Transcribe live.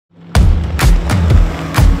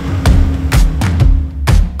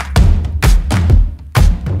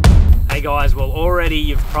Okay guys, well already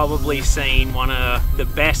you've probably seen one of the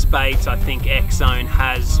best baits I think X-Zone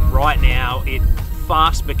has right now. It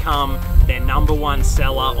fast become their #1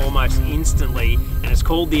 seller almost instantly, and it's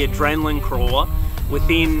called the Adrenaline Craw.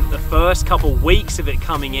 Within the first couple weeks of it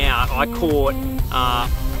coming out, I caught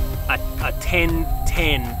a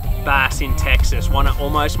 10-10 bass in Texas, one at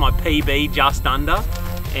almost my PB, just under,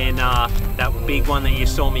 and that big one that you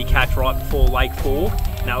saw me catch right before Lake Fork,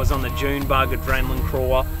 and that was on the June Bug Adrenaline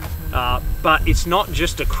Craw. But it's not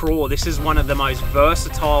just a craw, this is one of the most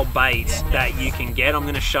versatile baits that you can get. I'm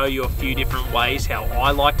going to show you a few different ways how I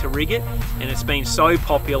like to rig it, and it's been so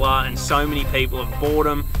popular and so many people have bought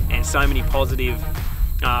them, and so many positive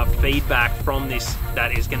feedback from this.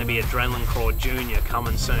 That is going to be Adrenaline Craw Junior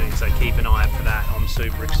coming soon, so keep an eye out for that. I'm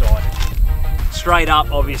super excited. Straight up,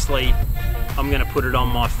 obviously, I'm going to put it on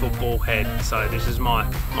my football head. So this is my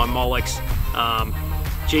Molex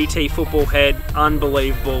GT football head,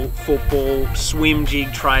 unbelievable football, swim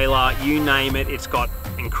jig trailer, you name it. It's got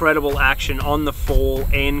incredible action on the fall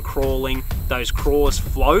and crawling. Those craws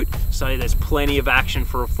float, so there's plenty of action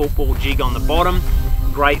for a football jig on the bottom.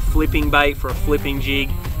 Great flipping bait for a flipping jig,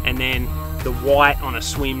 and then the white on a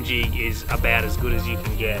swim jig is about as good as you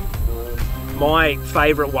can get. My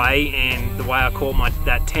favourite way, and the way I caught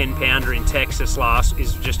that 10-pounder in Texas last,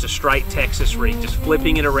 is just a straight Texas rig, just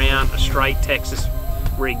flipping it around, a straight Texas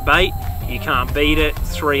rig bait. You can't beat it.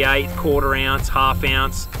 3/8, quarter ounce, half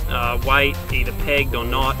ounce weight, either pegged or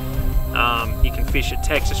not. You can fish a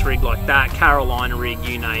Texas rig like that, Carolina rig,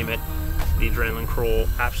 you name it. The Adrenaline Craw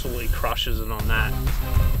absolutely crushes it on that.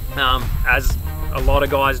 As a lot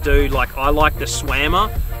of guys do, like I like the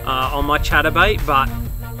Swammer on my chatterbait, but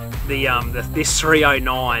this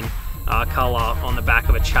 309 colour on the back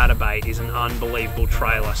of a chatterbait is an unbelievable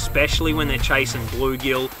trailer, especially when they're chasing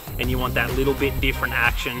bluegill and you want that little bit different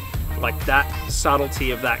action. Like that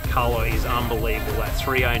subtlety of that colour is unbelievable. That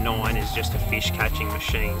 309 is just a fish catching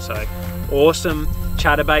machine. So awesome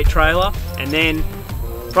chatterbait trailer. And then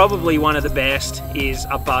probably one of the best is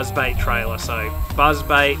a buzzbait trailer. So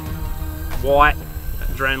buzzbait, white,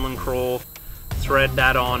 Adrenaline Craw, thread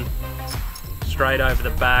that on, straight over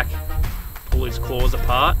the back, pull his claws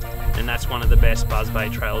apart, and that's one of the best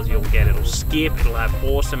buzzbait trailers you'll get. It'll skip, it'll have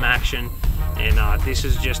awesome action, and this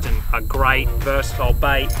is just a great versatile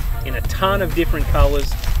bait in a ton of different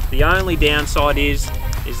colors. The only downside is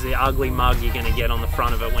the ugly mug you're going to get on the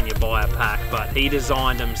front of it when you buy a pack, but he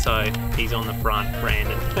designed them, so he's on the front.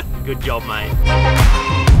 Brandon, good job mate.